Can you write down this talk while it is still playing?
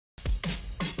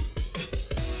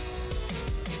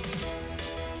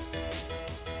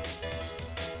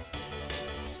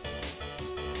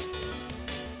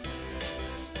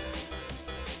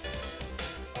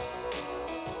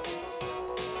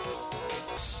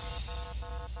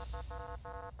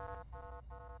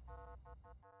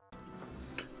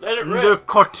Let it The rip.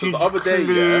 cottage So the other day,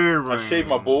 yeah, I shaved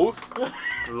my balls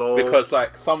Lol. because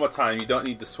like summertime, you don't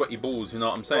need the sweaty balls. You know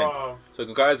what I'm saying? Bruv. So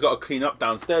the guy's got to clean up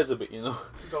downstairs a bit. You know,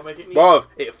 You gotta make it neat. bruv,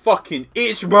 it fucking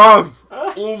itched, bruv.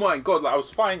 Oh my god, like I was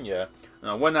fine, yeah,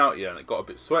 and I went out, yeah, and it got a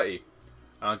bit sweaty.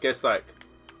 And I guess like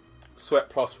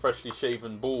sweat plus freshly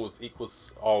shaven balls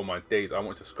equals, oh my days, I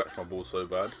wanted to scratch my balls so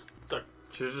bad.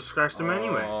 Should have just scratched them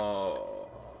anyway. Oh.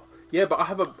 Yeah, but I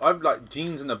have like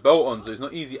jeans and a belt on, so there's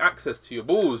not easy access to your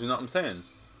balls. You know what I'm saying?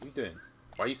 What are you doing?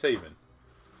 Why are you saving?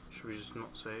 Should we just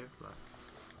not save? Like,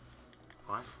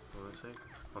 why? What would I say?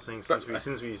 I was saying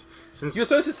since You're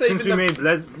supposed to save.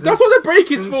 That's what the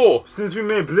break is for. Since we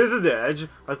made Blizzard Edge,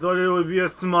 I thought it would be a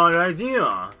smart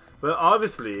idea. But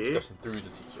obviously, Discussion through the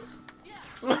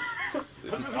t-shirt.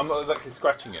 So I'm not exactly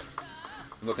scratching it.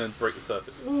 I'm not going to break the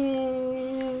surface.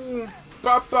 ooh,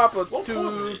 What What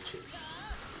causes itches?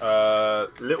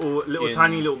 Skin.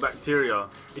 tiny little bacteria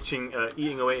itching,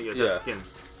 eating away at your dead Yeah. skin.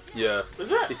 Yeah.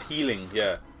 Is it? It's healing,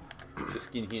 yeah. The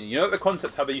skin healing. You know the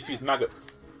concept how they used to use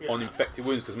maggots on infected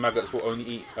wounds because maggots will only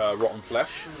eat rotten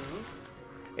flesh?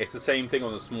 It's the same thing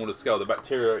on a smaller scale. The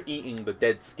bacteria are eating the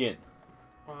dead skin.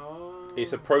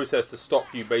 It's a process to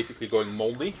stop you basically going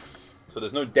moldy. So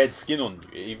there's no dead skin on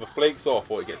you. It either flakes off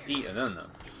or it gets eaten, isn't it?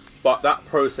 But that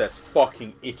process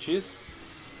fucking itches.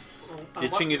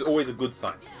 Itching is always a good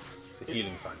sign. It's a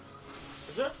healing sign.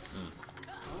 Is it?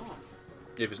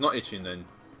 If it's not itching, then,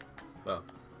 well,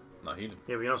 not healing.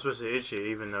 Yeah, but you're not supposed to itch it,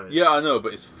 even though it's... Yeah, I know,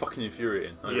 but it's fucking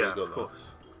infuriating. I Yeah, really got of that. course.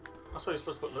 That's why you're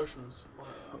supposed to put lotions on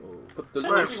it. Oh, put the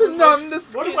Technically, lotion on the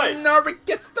What skin, way? now it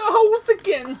gets the holes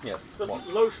again. Yes. Does what?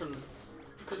 lotion...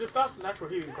 Because if that's the natural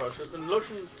healing process, then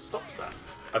lotion stops that.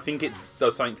 I think it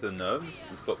does something to the nerves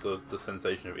and stop the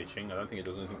sensation of itching. I don't think it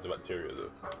does anything to bacteria though.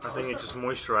 I think it just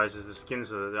moisturizes the skin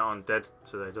so that they aren't dead,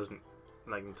 so that it doesn't,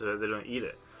 like, so that they don't eat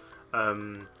it. Gross.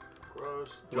 Do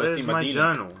you wanna Where's see my my D-link?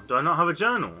 journal? Do I not have a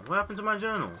journal? What happened to my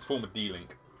journal? It's a form of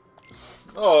D-link.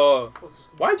 Oh, What's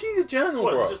this- why do you need a journal,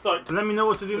 What, is bro? it just like... Let me know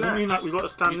what to do Does it next. mean like we've got to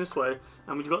stand You this way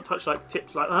and we've got to touch like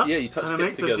tips like that? Yeah, you touch and it tips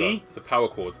makes a together. D? It's a power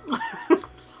cord.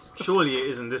 Surely it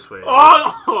isn't this way.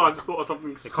 Oh, I just thought of something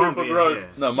can't super be in gross. here.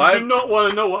 No, I my do not want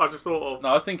to know what I just thought of. no,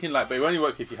 I was thinking like, but it only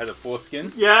work if you had a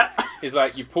foreskin. Yeah. It's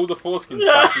like you pull the foreskins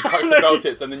Yeah. back, you touch the bell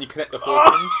tips, and then you connect the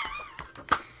foreskins.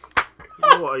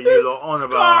 What are you lot on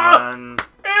about, man?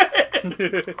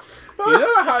 You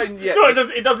know how yeah, No,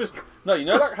 it does this. no, you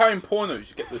know like how in pornos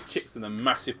you get those chicks with a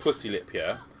massive pussy lip,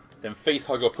 yeah, then face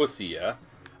hug a pussy, yeah.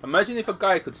 Imagine if a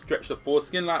guy could stretch the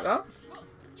foreskin like that,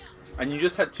 and you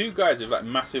just had two guys with like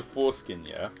massive foreskin,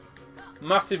 yeah,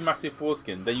 massive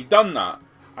foreskin. Then you done that,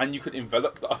 and you could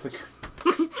envelop the other.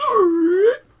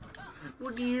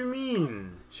 What do you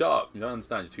mean? Shut up! You don't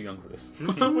understand. You're too young for this.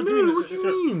 What do you mean? What It's do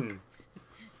just you mean?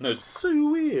 No. it's- So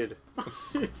weird.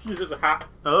 use it as a hat.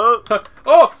 Oh,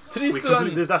 Oh, we today's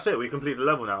complete, that's it. We complete the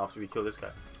level now after we kill this guy.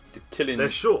 killing.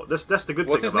 They're short. That's the good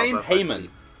What's thing his about name? Birth by Heyman. Key.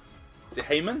 Is it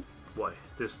Heyman? Why?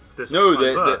 This No,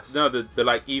 verse? the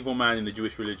like evil man in the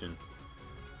Jewish religion.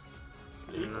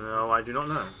 No, I do not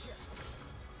know.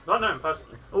 I don't know him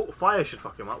personally. Oh, fire should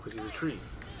fuck him up because he's a tree.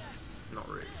 Not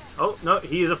really. Oh no,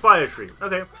 he is a fire tree.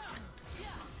 Okay.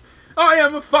 I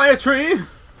am a fire tree.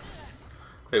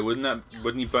 Hey, wouldn't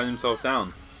he burn himself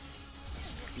down?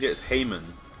 Yeah, it's Heyman.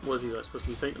 Was he like supposed to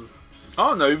be Satan?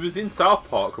 Oh no, he was in South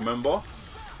Park. Remember?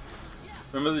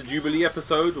 Remember the Jubilee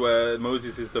episode where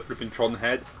Moses is the flipping Tron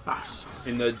head That's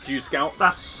in the Jew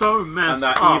Scouts, so messed and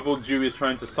that up. evil Jew is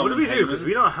trying to What summon do we do? Heyman. Because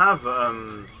we don't have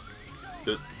You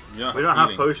we don't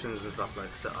have healing. potions and stuff like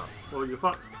set up. Well, you're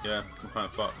fucked. Yeah, I'm kind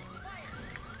of fucked.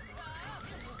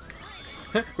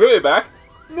 We'll be back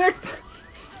next.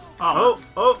 Oh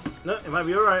no, it might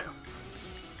be all right.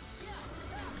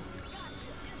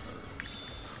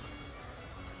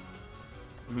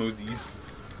 Moses.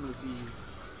 Moses.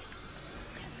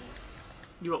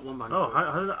 You got one man. Oh,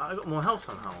 I got more health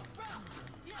somehow.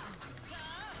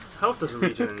 Health doesn't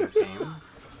regen in this game.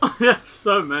 Yeah,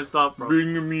 so messed up, bro.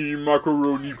 Bring me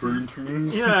macaroni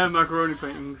paintings. Yeah, macaroni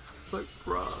paintings. Like,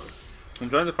 bro. I'm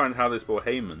trying to find how they spell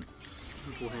Heyman.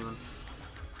 Paul Heyman.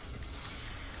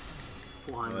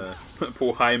 Paul Heyman.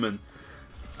 Paul Heyman.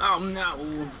 Oh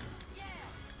no.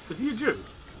 Is he a Jew?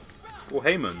 Paul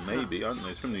Heyman, maybe. I don't know.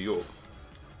 He's from New York.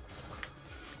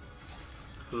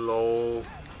 Lol.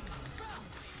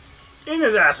 In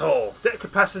his asshole. Debt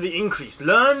capacity increased.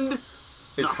 Learned.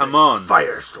 It's Nothing. Haman.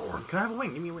 Firestorm. Can I have a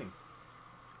wing? Give me a wing.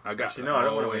 I got. Actually, no, I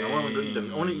don't want a wing. I want to eat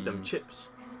them. I want to eat them wings. chips.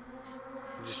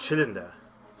 Just chilling there.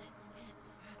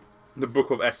 The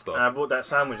Book of Esther. And I bought that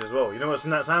sandwich as well. You know what's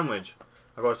in that sandwich?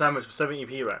 I got a sandwich for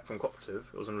 70p rack from Cooperative.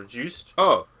 It was on reduced.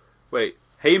 Oh, wait.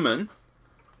 Haman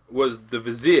was the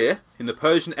vizier in the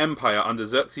Persian Empire under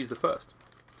Xerxes the First.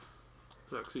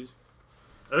 Xerxes.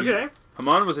 Okay.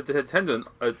 Haman was a descendant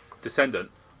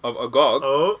of Agog,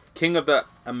 Oh. king of the Oh.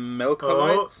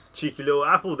 Amalekite. Cheeky little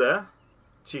apple there.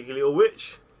 Cheeky little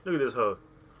witch. Look at this hoe.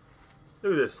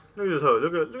 Look at this. Look at this hoe.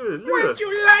 Look at this. Look at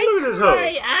you like Look at this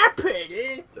hoe.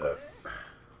 apple?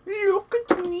 Look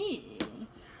at me.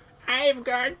 I've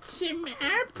got some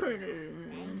apple.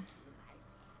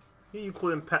 Who you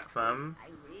calling pet, fam?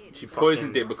 She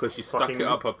poisoned it because she stuck it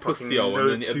up her pussy hole and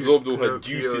then it no absorbed all her tooth,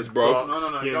 juices, no bro. dark No, you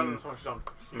skin. don't. That's what she's done.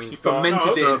 I mean, She fermented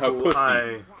dark it in her circle pussy.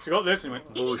 eye. She got this and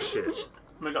went, Bullshit.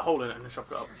 made a hole in it and then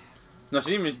shoved it up. No,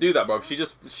 she didn't even do that, bro. She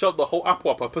just shoved the whole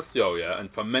apple up her pussy hole, yeah,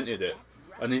 and fermented it.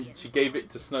 And then she gave it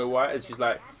to Snow White and she's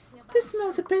like, this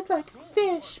smells a bit like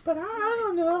fish, but I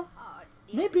don't know.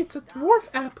 Maybe it's a dwarf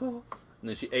apple. And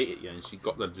then she ate it, yeah, and she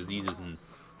got the diseases and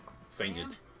fainted.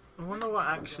 I wonder what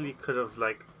actually could have,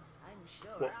 like...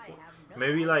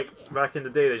 Maybe, like, back in the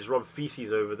day, they just rubbed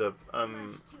feces over the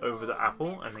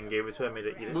apple and then gave it to her and made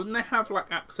her eat it. Wouldn't they have, like,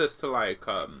 access to, like,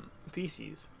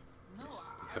 Feces?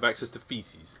 yes, they have access to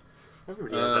feces.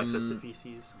 Everybody has access to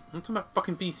feces. I'm talking about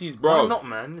fucking feces, bro. Why not,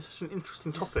 man? It's such an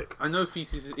interesting topic. I know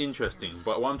feces is interesting,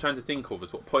 but what I'm trying to think of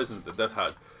is what poisons that they've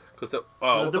had. Because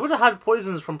They would have had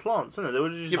poisons from plants, innit? They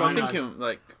would have just... yeah, but I'm None. thinking,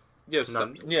 like, yeah,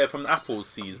 None. yeah, from the apple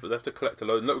seeds, but they have to collect a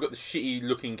load. Look, we've got the shitty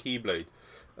looking keyblade.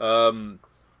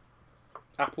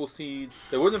 Apple seeds.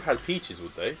 They wouldn't have had peaches,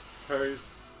 would they? Cherries.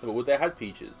 But would they have had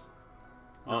peaches?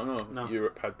 I don't know. No. If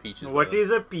Europe had peaches. What is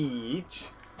a peach?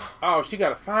 Oh, she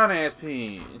got a fine ass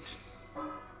peach.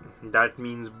 That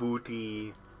means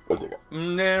booty.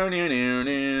 No, no, no,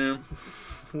 no.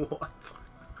 What?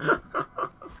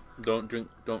 Don't drink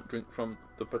from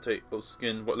the potato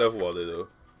skin. What level are they though?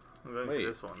 I'm going Wait. to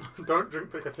this one. Don't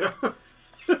drink Pikachu.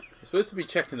 You're supposed to be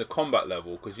checking the combat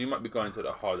level because you might be going to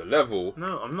the harder level.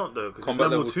 No, I'm not though, because it's Combat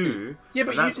level level 2. Yeah, but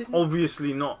and you that's didn't-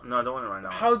 obviously not. No, I don't want it right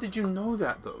now. How did you know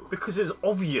that though? Because it's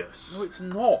obvious. No, it's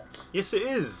not. Yes, it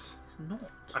is. It's not.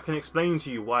 I can explain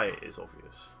to you why it is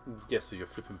obvious. Yes, so you're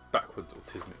flipping backwards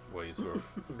autismic ways, or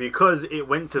Because it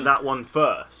went to that one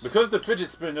first. because the fidget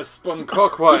spinner spun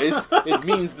clockwise, it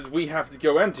means that we have to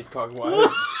go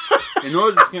anti-clockwise in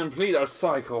order to complete our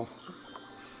cycle.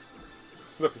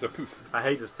 Look, it's a poof. I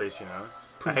hate this place, you know.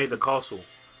 I hate the castle.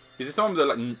 Is this one with the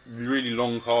like really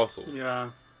long castle? Yeah.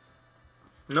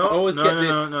 No, always no, get no,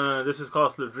 this. no. This is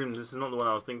Castle of Dreams. This is not the one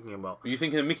I was thinking about. Are you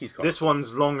thinking of Mickey's castle? This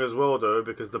one's long as well, though,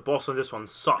 because the boss on this one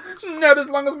sucks. Not as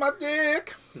long as my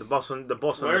dick. The boss on Where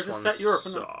this is it one set? Europe,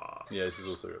 isn't it? sucks. Yeah, this is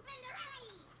also it.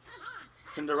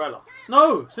 Cinderella.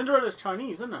 No, Cinderella's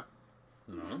Chinese, isn't it?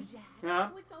 No. Yeah.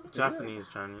 Japanese,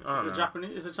 Chinese. I It's don't a know.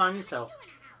 Japanese. It's a Chinese tale.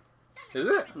 Is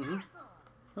it? Mm-hmm.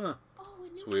 Huh.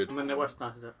 It's weird. And then they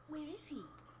westernized it. Where is he?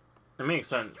 It makes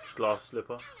sense. Glass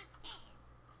slipper.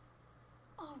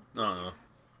 Oh, I don't know.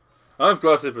 I don't know if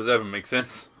glass slippers ever make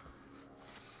sense.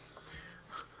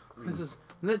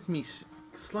 Let me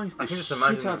slice I the can just shit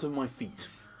imagine out it. of my feet.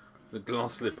 The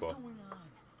glass slipper.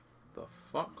 The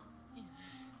fuck?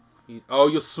 Oh,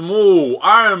 you're small.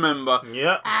 I remember.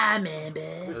 Yeah. I remember.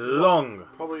 It's long.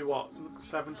 Probably what,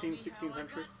 17th, 16th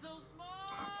century?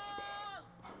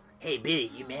 Hey, Billy,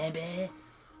 you remember?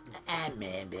 I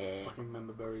remember. I can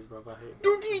remember berries, bro. I hate it.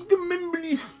 Don't eat the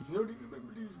memories. No, do you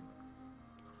remember these?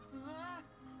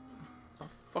 The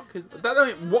fuck is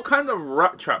that? What kind of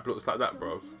rat trap looks like that,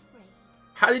 bro?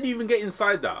 How did he even get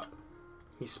inside that?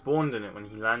 He spawned in it when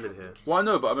he landed here. Well, I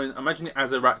know, but I mean, imagine it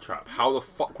as a rat trap. How the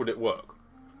fuck would it work?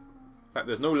 Like,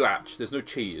 there's no latch, there's no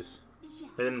cheese.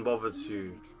 They didn't bother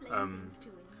to.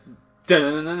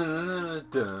 There's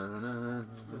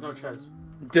no chairs.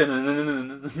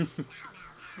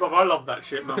 Bro, I love that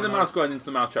shit, man. Look at the mouse going into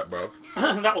the mouse trap, bro.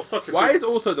 That was such a Why good... is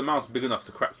also the mouse big enough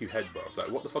to crack your head, bro? Like,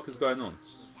 what the fuck is going on?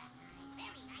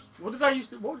 What did I used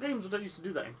to... What games did I used to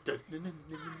do that in?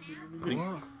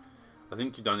 I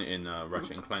think you've done it in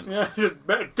Ratchet and Clank. Yeah, just...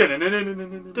 Every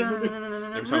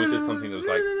time we said something that was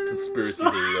like conspiracy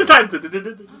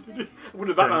theory. What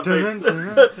did Batman face?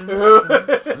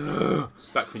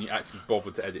 Back when you actually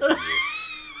bothered to edit video.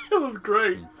 That was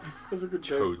great. That was a good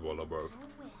joke. Chode-walla, bro.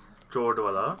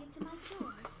 Jordwella.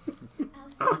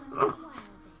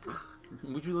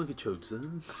 Would you like a chode, sir?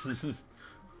 He's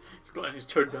got it in his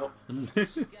chode belt. No,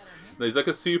 he's like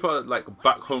a super, like,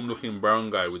 back home looking brown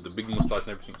guy with the big moustache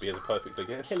and everything, but he has a perfect, like,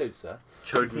 hello, sir.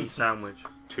 Chode meat sandwich.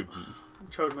 Chode.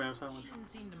 Chode mayo sandwich.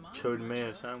 Chode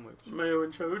mayo sandwich. Mayo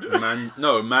and chode.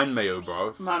 Man mayo,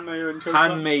 bro. Man mayo and chode.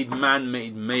 Handmade,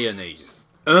 man-made mayonnaise.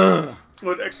 Ugh.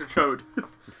 With extra chode.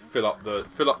 Fill up the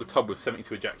tub with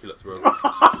 72 ejaculates, bro.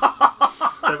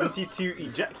 72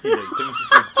 ejaculates.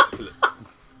 72 ejaculates.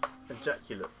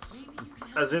 ejaculates.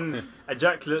 As in,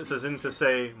 ejaculates as in to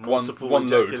say One multiple load.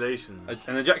 ejaculations.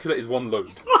 An ejaculate is one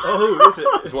load. Oh, is it?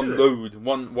 It's one load,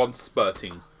 one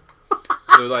spurting.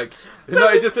 So like, no,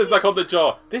 it just says like on the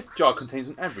jar. This jar contains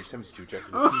an average 72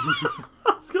 ejaculates.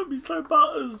 It's gonna be so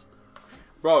butters.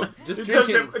 Bro, just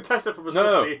drinking. Test it for No,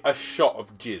 viscosity. a shot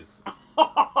of jizz.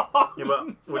 Yeah, but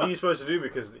what are you supposed to do?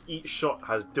 Because each shot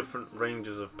has different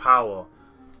ranges of power.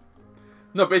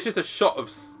 No, but it's just a shot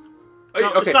of. No,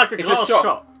 Okay, it's like a glass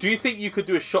shot. Do you think you could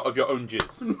do a shot of your own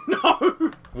jizz?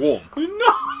 No. Warm.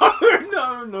 No.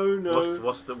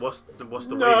 What's the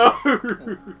wager? No.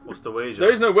 What's the wager?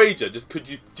 There is no wager. Just could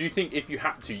you? Do you think if you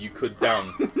had to, you could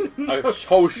down a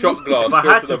whole shot glass If I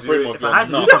filled had to to the brim do, of if your I had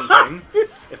to do nut? something,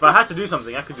 if I had to do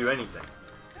something, I could do anything.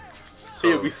 So,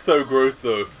 It would be so gross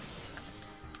though.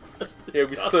 It would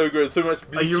be so gross. So much.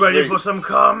 are you ready for some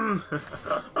cum?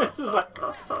 This is like.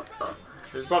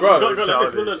 Bro,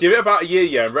 childish. Give it about a year,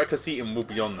 yeah, and reckless eating will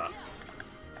be on that.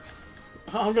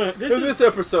 I'm gonna. This In is. this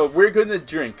episode, we're gonna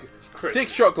drink Chris.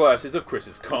 6 shot glasses of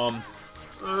Chris's cum.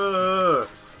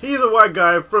 He's a white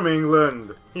guy from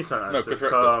England. He's not No, Chris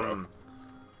cum. Reckless,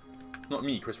 Not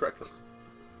me, Chris Reckless.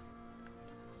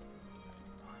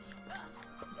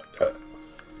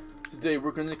 Today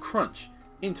we're gonna crunch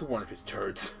into one of his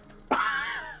turds.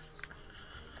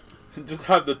 Just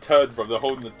have the turd, bro. They're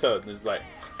holding the turd, and it's like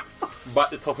bite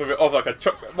the top of it off like a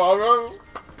chocolate bar, bro.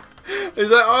 It's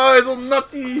like, oh, it's all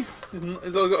nutty.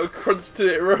 It's all got a crunch to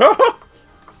it, bro.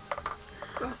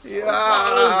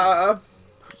 Yeah.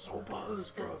 So butters,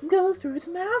 bro. Go through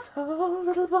the mouse hole,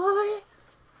 little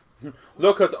boy.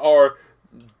 Look at our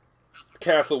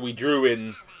castle we drew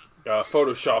in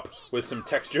Photoshop with some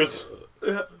textures.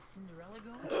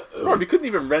 Bro, we couldn't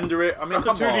even render it. I mean, That's a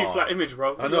come 2D on. flat image,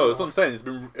 bro. I know, that's what I'm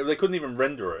saying. They couldn't even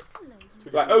render it.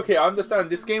 Like, okay, I understand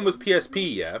this game was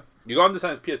PSP, yeah? You gotta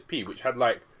understand it's PSP, which had,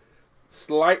 like,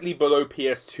 slightly below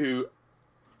PS2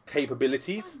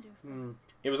 capabilities.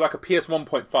 It was like a PS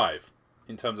 1.5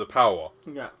 in terms of power.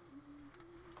 Yeah.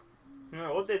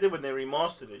 No, what they did when they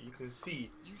remastered it, you can see.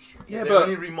 Yeah, they but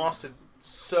only remastered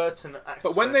certain aspects.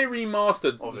 but when they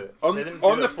remastered of it. on They didn't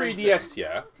on do the a full 3DS,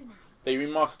 yeah, they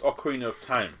remastered Ocarina of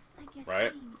Time,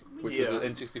 right? Which was Yeah. an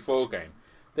N64 game.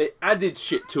 They added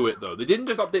shit to it though. They didn't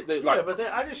just update the like. Yeah, but they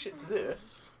added shit to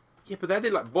this. Yeah, but they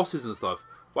added like bosses and stuff.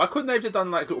 Why couldn't they have just done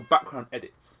like little background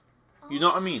edits? You know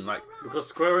what I mean? Like, Because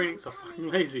Square Enix are fucking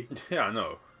lazy. yeah, I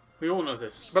know. We all know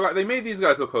this. But like, they made these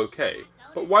guys look okay.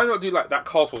 But why not do like that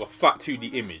castle was a flat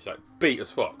 2D image, like bait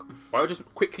as fuck? Why not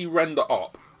just quickly render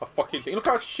up a fucking thing? Look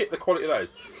how shit the quality of that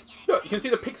is. Look, you can see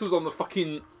the pixels on the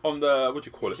fucking what do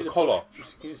you call it? The collar. You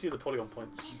can see the polygon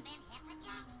points.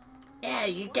 Yeah,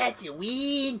 you got your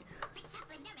weed.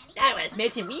 I want to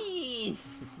smoke some weed.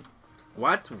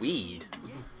 What's weed?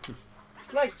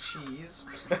 It's like cheese.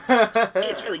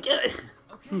 It's really good.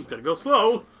 Gotta go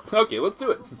slow. Okay, let's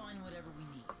do it. We'll find whatever we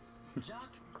need.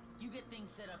 Jock, you get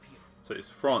things set up here. So it's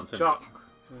France. Isn't Chuck.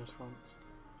 it? Yes, France.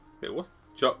 Wait, what's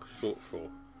Jock short for?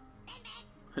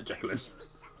 Jacqueline.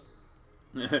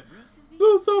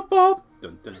 Lucifer. Dun,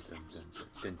 dun, dun, dun,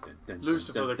 dun, dun, dun,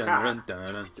 Lucifer dun, the dun, cat. dun,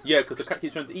 dun, dun. Yeah, because the cat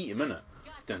keeps trying to eat him, innit?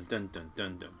 Dun dun dun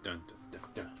dun dun dun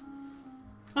dun dun.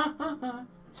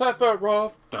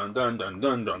 Sephiroth. Dun dun dun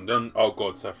dun dun dun. Oh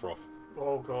god, Sephiroth.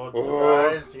 Oh god. Oh.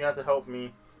 Guys, you have to help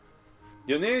me.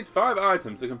 You need 5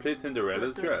 items to complete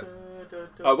Cinderella's dress.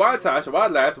 A white sash, a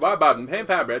white lace, a white bottom, pink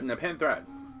fabric, and a pink thread.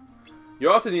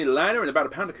 You also need a liner and about a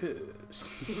pound of kush.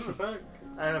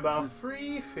 And about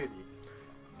 350.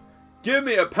 Give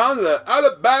me a pound of that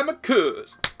Alabama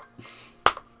kush.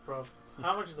 Bro,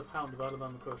 how much is a pound of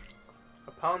Alabama Kush?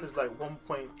 A pound is like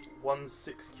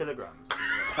 1.16 kilograms.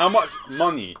 How much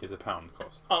money is a pound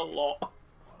cost? A lot. I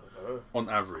don't know. On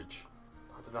average.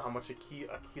 I don't know how much a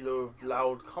kilo of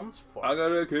loud comes for. I got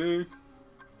a key.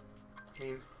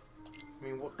 I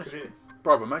mean, what could it?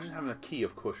 Bro, imagine having a key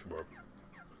of kush, bro.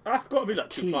 That's got to be like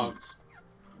 2 Key. plants.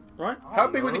 Right? How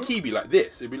big would the key be? Like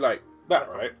this? It'd be like that,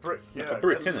 Like right? a brick, yeah. Like a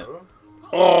brick, I guess innit? so.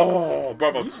 Oh,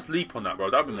 bro, I'd sleep on that, bro.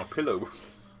 That'd be my pillow.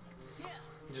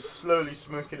 You just slowly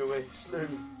smoke it away. Slowly.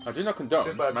 I do not condone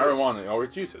Bit by bit. marijuana or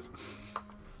its uses.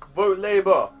 Vote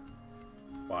Labour.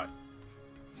 Why?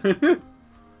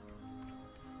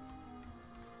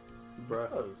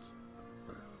 Because.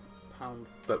 Pound.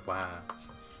 But why?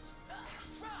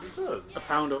 Because. A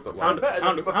pound of. But A why? pound, Better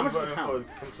pound, than how much fucking is a voting pound?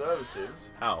 for Conservatives.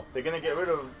 How? They're gonna get rid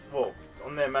of, well,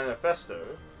 on their manifesto,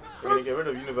 they're gonna get rid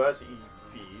of university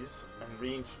fees and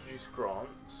reintroduce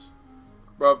grants.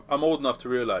 Bro, I'm old enough to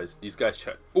realise these guys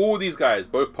chat. All these guys,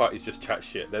 both parties just chat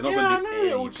shit. They're not Yeah, I going to know do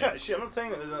they all anything. chat shit. I'm not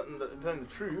saying that they're telling the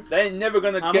truth. They're never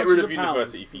going to How get much rid is of a pound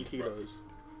university in fees, bro. kilos?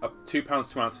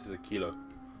 £2, 2 ounces a kilo.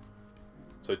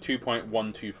 So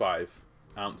 2.125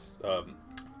 pounds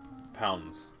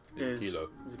is a kilo.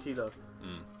 Is a kilo.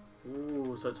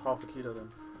 Ooh, so it's half a kilo then,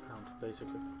 a pound,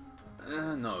 basically.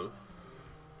 No.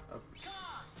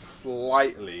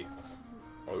 Slightly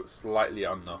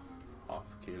under half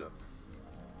a kilo.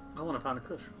 I want a pound of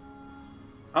Kush.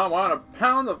 I want a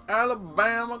pound of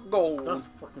Alabama gold. That's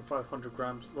fucking 500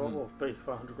 grams. Well, basically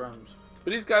 500 grams.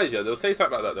 But these guys, yeah, they'll say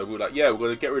something like that. They'll be like, yeah, we're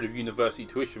going to get rid of university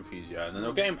tuition fees, yeah, and then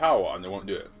they'll get in power and they won't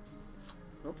do it.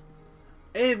 Nope.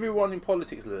 Everyone in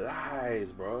politics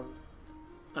lies, bro.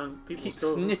 And people Keep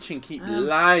still snitching, keep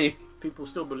lying. People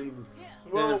still believe him.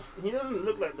 Well, he doesn't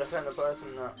look like the kind of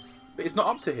person that. But it's not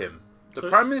up to him. The So-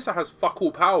 Prime Minister has fuck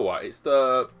all power. It's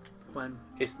the... When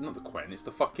It's not the Quen, it's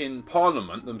the fucking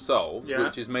Parliament themselves, Yeah.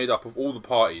 which is made up of all the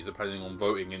parties, depending on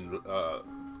voting in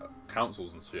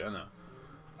councils and shit, innit?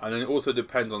 And then it also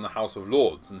depends on the House of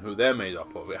Lords and who they're made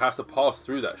up of. It has to pass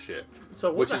through that shit, so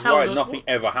what which the is hell why does- nothing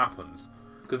ever happens.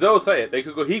 Because they'll say it,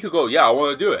 he could go, yeah, I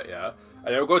want to do it, yeah,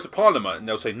 and they'll go to Parliament and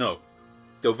they'll say no.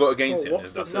 They'll vote against So him.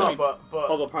 what's If that's the- it. No, but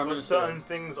Other Prime Minister. certain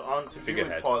things aren't to do with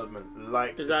Figurehead. Parliament,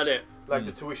 like Is that it?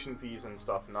 the tuition fees and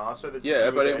stuff. Nah, so that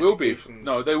Yeah, but it will be.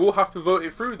 No, they will have to vote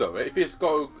it through though. If it's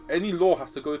got any law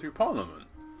has to go through Parliament.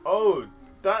 Oh,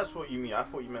 that's what you mean. I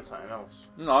thought you meant something else.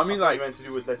 No, I mean I thought like, you meant to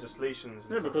do with legislations.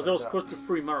 And Yeah, stuff because they like were that. supposed to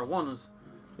free marijuanas,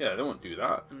 yeah, they won't do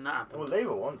that. and that happened. Well,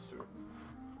 Labour wants to.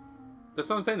 That's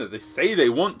what I'm saying. That they say they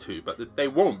want to, but they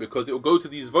won't because it will go to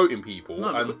these voting people.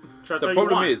 No, and because- should I the tell you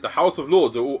problem why? is the House of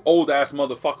Lords are all old ass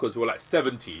motherfuckers who are like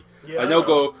 70, Yeah. and they'll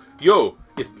go, "Yo,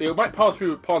 it might pass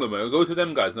through Parliament." It'll go to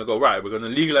them guys, and they'll go, "Right, we're going to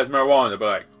legalize marijuana." They'll be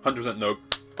like, "100% no."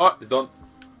 Ah, it's done.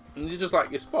 And you're just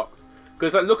like, it's fucked.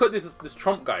 Because like, look at this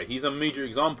Trump guy. He's a major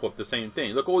example of the same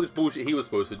thing. Look at all this bullshit he was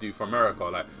supposed to do for America.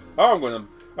 Like, oh, I'm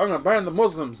gonna ban the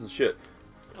Muslims and shit.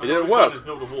 It didn't work.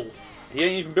 Build a wall. He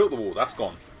ain't even built the wall. That's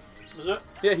gone. Was it?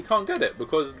 Yeah, he can't get it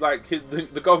because like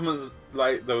the government's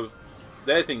like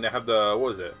their thing. They have the what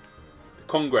is it, the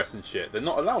Congress and shit. They're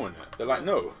not allowing it. They're like,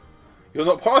 no, you're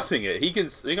not passing it. He can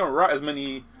write as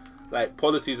many like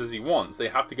policies as he wants. They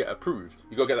have to get approved.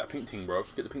 You gotta get that pink thing, bro.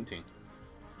 Get the pink thing.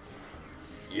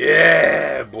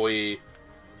 Yeah, boy.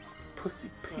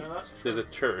 Pussy pink. Yeah, that's true. There's a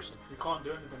tourist. You can't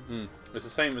do anything. It's the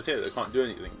same as here. They can't do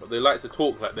anything, but they like to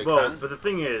talk like they Well, can. but the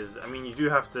thing is, I mean, you do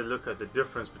have to look at the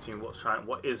difference between what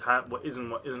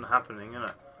isn't happening,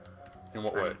 innit? In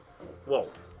what way? Well,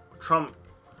 Trump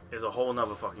is a whole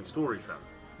nother fucking story, fam.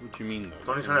 What do you mean though? They're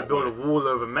only In trying to what build way? a wall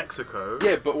over Mexico.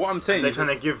 Yeah, but what I'm saying They're is, trying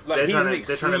to it's give. like, they're trying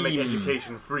to make extreme-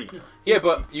 education free. Yeah,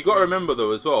 but you got to remember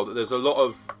though as well that there's a lot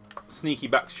of sneaky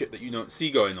back shit that you don't see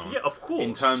going on. Yeah, of course.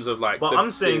 In terms of like, But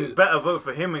I'm saying better vote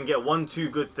for him and get 1-2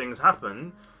 good things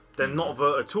happen than not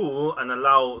vote at all and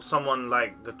allow someone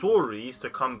like the Tories to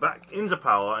come back into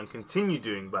power and continue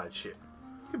doing bad shit.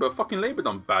 Yeah, but fucking Labour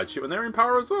done bad shit when they were in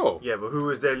power as well. Yeah, but who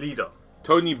is their leader?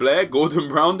 Tony Blair, Gordon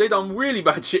Brown, they done really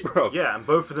bad shit, bro. Yeah, and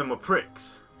both of them were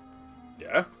pricks.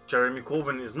 Yeah, Jeremy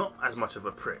Corbyn is not as much of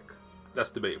a prick. that's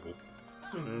debatable.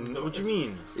 What do you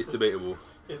mean? It's debatable,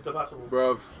 It's debatable.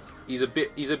 bro. He's a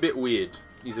bit weird.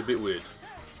 He's a bit weird.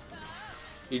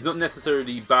 He's not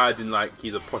necessarily bad in like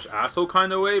he's a posh asshole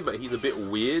kind of way, but he's a bit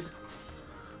weird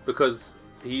because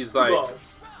he's like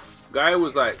guy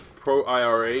was like pro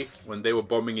IRA when they were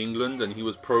bombing England, and he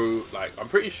was pro like I'm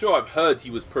pretty sure I've heard he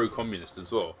was pro communist as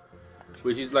well,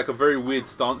 which is like a very weird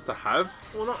stance to have.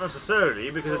 Well, not necessarily,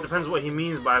 because it depends what he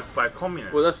means by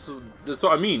communist. Well, that's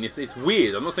what I mean. It's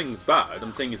weird. I'm not saying it's bad.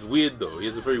 I'm saying it's weird though. He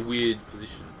has a very weird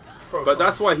position. But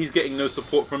that's why he's getting no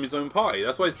support from his own party.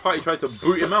 That's why his party tried to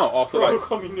boot him out after like.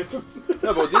 communism.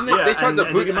 No, but didn't they tried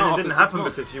to boot him out it after didn't 6 happen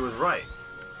months. because he was right.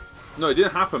 No, it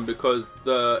didn't happen because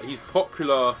he's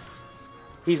popular.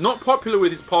 He's not popular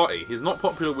with his party. He's not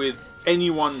popular with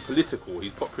anyone political.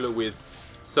 He's popular with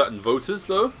certain voters,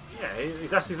 though. Yeah,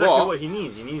 that's exactly But what he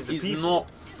needs. He needs the He's people. not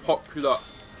popular.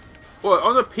 Well,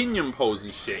 on opinion polls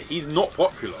and shit, he's not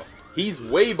popular. He's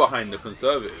way behind the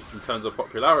Conservatives in terms of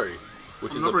popularity,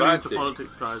 which I'm is not a really bad into thing.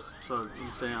 politics, guys, so I'm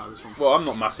staying out of this one. Well, I'm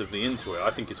not massively into it. I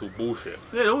think it's all bullshit.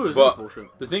 Yeah, it always But is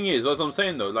bullshit. the thing is, as I'm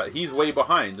saying though, like he's way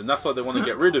behind, and that's why they want to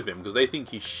get rid of him because they think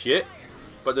he's shit.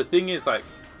 But the thing is, like,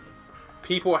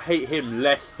 people hate him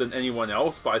less than anyone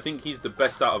else. But I think he's the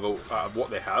best out of what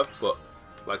they have. But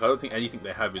like, I don't think anything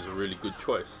they have is a really good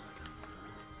choice.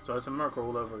 So it's America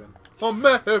all over again.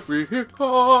 America.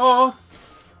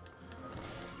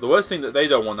 The worst thing that they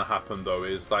don't want to happen though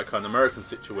is like an American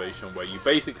situation where you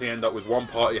basically end up with one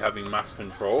party having mass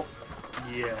control.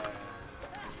 Yeah.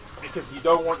 Because you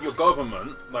don't want your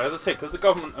government, like as I said, because the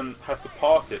government has to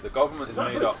pass it. The government is that a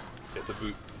made boot? up. It's a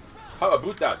boot. How a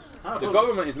boot that? How a The boot?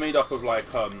 government is made up of like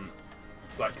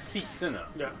seats in it.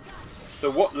 Yeah. So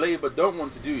what Labour don't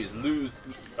want to do is lose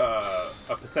a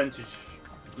percentage,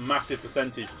 massive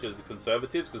percentage to the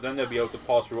Conservatives, because then they'll be able to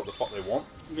pass through what the fuck they want.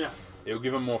 Yeah. It'll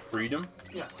give them more freedom.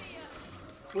 Yeah.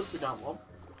 Which we don't want.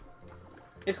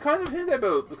 It's kind of in there,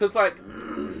 though, because like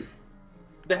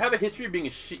they have a history of being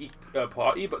a shitty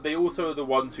party, but they also are the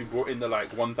ones who brought in the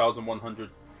like 1,100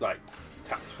 like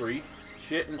tax-free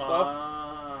shit and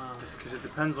stuff. Because it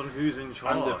depends on who's in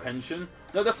charge. And the pension.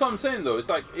 No, that's what I'm saying though. It's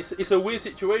like it's a weird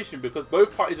situation because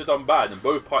both parties have done bad and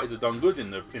both parties have done good in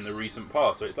the recent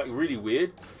past. So it's like really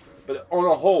weird. But on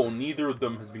a whole, neither of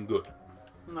them has been good.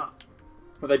 No.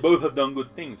 But they both have done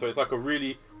good things. So it's like a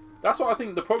really. That's what I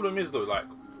think the problem is though. Like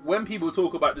when people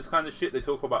talk about this kind of shit, they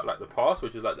talk about like the past,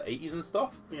 which is like the 80s and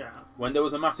stuff. Yeah. When there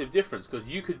was a massive difference, because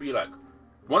you could be like,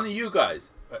 one of you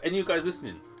guys, any of you guys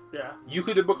listening, Yeah. you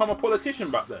could have become a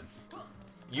politician back then.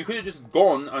 You could have just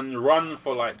gone and run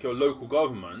for like your local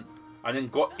government, and then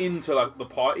got into like the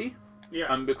party,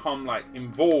 Yeah. and become like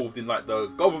involved in like the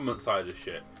government side of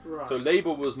shit. Right. So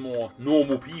Labour was more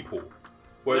normal people,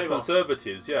 whereas Labour.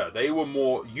 Conservatives, yeah, they were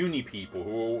more uni people who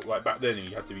were all, like back then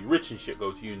you had to be rich and shit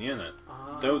go to uni, innit?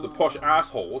 So the posh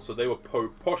assholes, so they were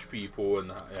posh people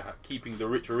and keeping the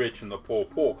rich rich and the poor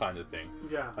poor kind of thing.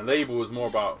 Yeah. And Labour was more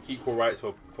about equal rights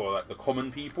for like the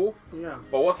common people. Yeah.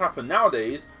 But what's happened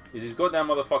nowadays is these goddamn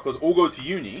motherfuckers all go to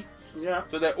uni. Yeah.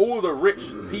 So they're all the rich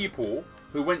people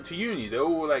who went to uni. They're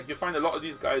all like, you find a lot of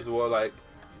these guys who are like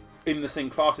in the same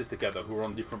classes together who are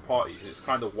on different parties. It's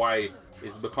kind of why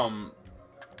it's become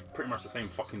pretty much the same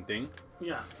fucking thing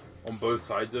Yeah. on both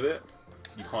sides of it.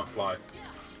 You can't fly.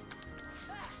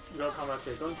 You gotta come out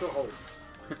here. Go into a hole.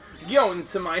 Go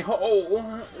into my hole.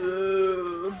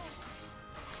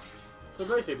 So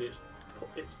basically,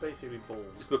 it's basically balls.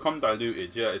 It's become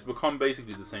diluted, yeah. It's become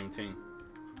basically the same thing.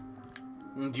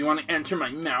 Do you want to enter my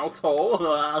mouse hole?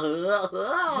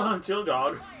 Chill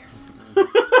dog.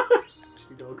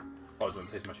 Chili dog. Oh, I just want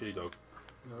to taste my chili dog.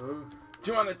 No.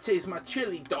 Do you want to taste my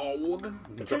chili dog?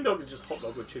 The chili dog is just hot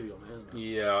dog with chili on it, isn't it?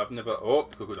 Yeah, I've never. Oh,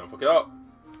 Kuku, don't fuck it up.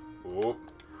 Oh.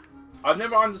 I've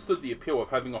never understood the appeal of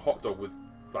having a hot dog with,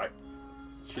 like,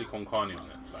 chili con carne on it.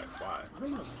 Like, why? I don't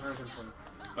know the American thing.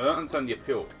 I don't understand the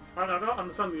appeal. I don't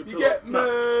understand the appeal. You get no,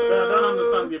 I don't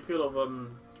understand the appeal of what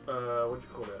do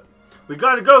you call it? We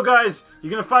gotta go, guys.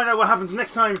 You're gonna find out what happens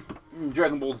next time.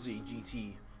 Dragon Ball Z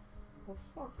GT. Oh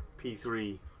fuck.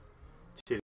 P3.